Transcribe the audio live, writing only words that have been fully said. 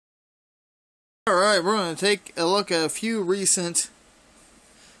Alright, we're going to take a look at a few recent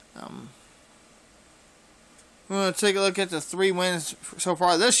we're going to take a look at the 3 wins so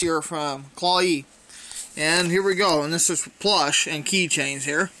far this year from Clawee. And here we go. And this is plush and keychains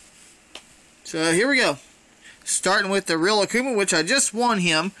here. So here we go. Starting with the real Akuma, which I just won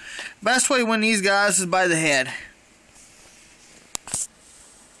him. Best way to win these guys is by the head.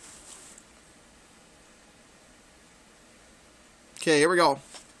 Okay, here we go.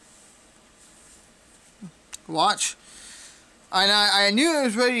 Watch. I knew it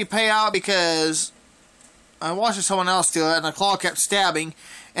was ready to pay out because I watched someone else do it and the claw kept stabbing.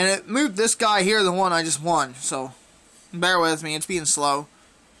 And it moved this guy here, the one I just won. So, bear with me, it's being slow.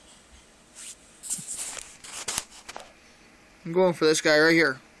 I'm going for this guy right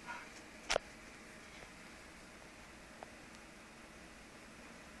here.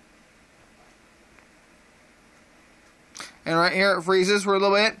 And right here it freezes for a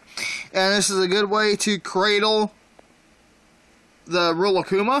little bit. And this is a good way to cradle the real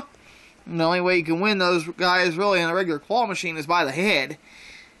Akuma. And the only way you can win those guys really in a regular claw machine is by the head.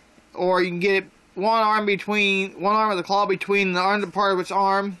 Or you can get one arm of the claw between the under part of its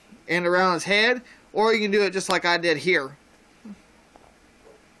arm and around its head. Or you can do it just like I did here.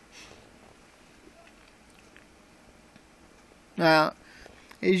 Now,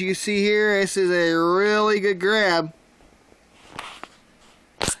 as you can see here, this is a really good grab.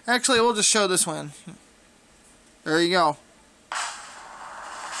 Actually, we'll just show this one. There you go.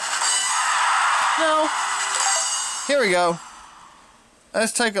 No. Here we go.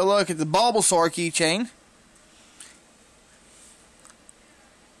 Let's take a look at the Bulbasaur keychain.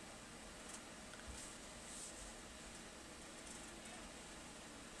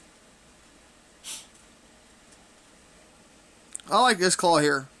 I like this claw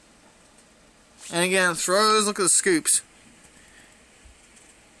here. And again, throws, look at the scoops.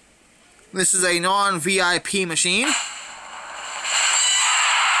 This is a non-VIP machine.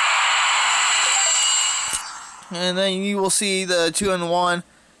 And then you will see the 2-in-1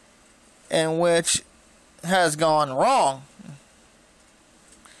 and which has gone wrong.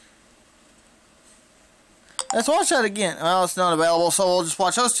 Let's watch that again. Well, it's not available, so we'll just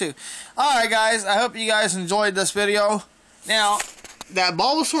watch those two. Alright guys, I hope you guys enjoyed this video. Now, that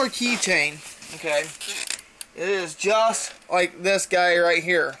Bulbasaur keychain, okay, it is just like this guy right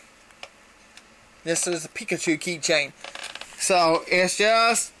here. This is a Pikachu keychain. So, it's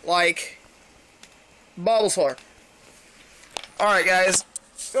just like Bulbasaur. Alright guys,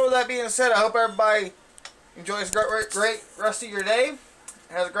 so with that being said, I hope everybody enjoys a great rest of your day.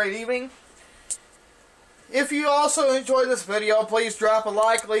 Has a great evening. If you also enjoyed this video, please drop a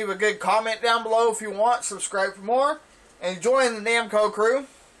like, leave a good comment down below if you want, subscribe for more, and join the Namco crew.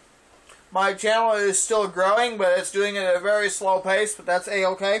 My channel is still growing, but it's doing it at a very slow pace, but that's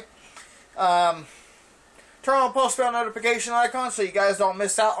a-okay. Turn on the post bell notification icon so you guys don't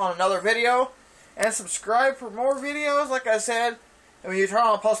miss out on another video. And subscribe for more videos, like I said. And when you turn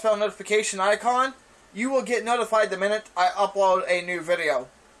on the post bell notification icon, you will get notified the minute I upload a new video.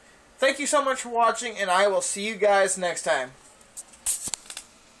 Thank you so much for watching, and I will see you guys next time.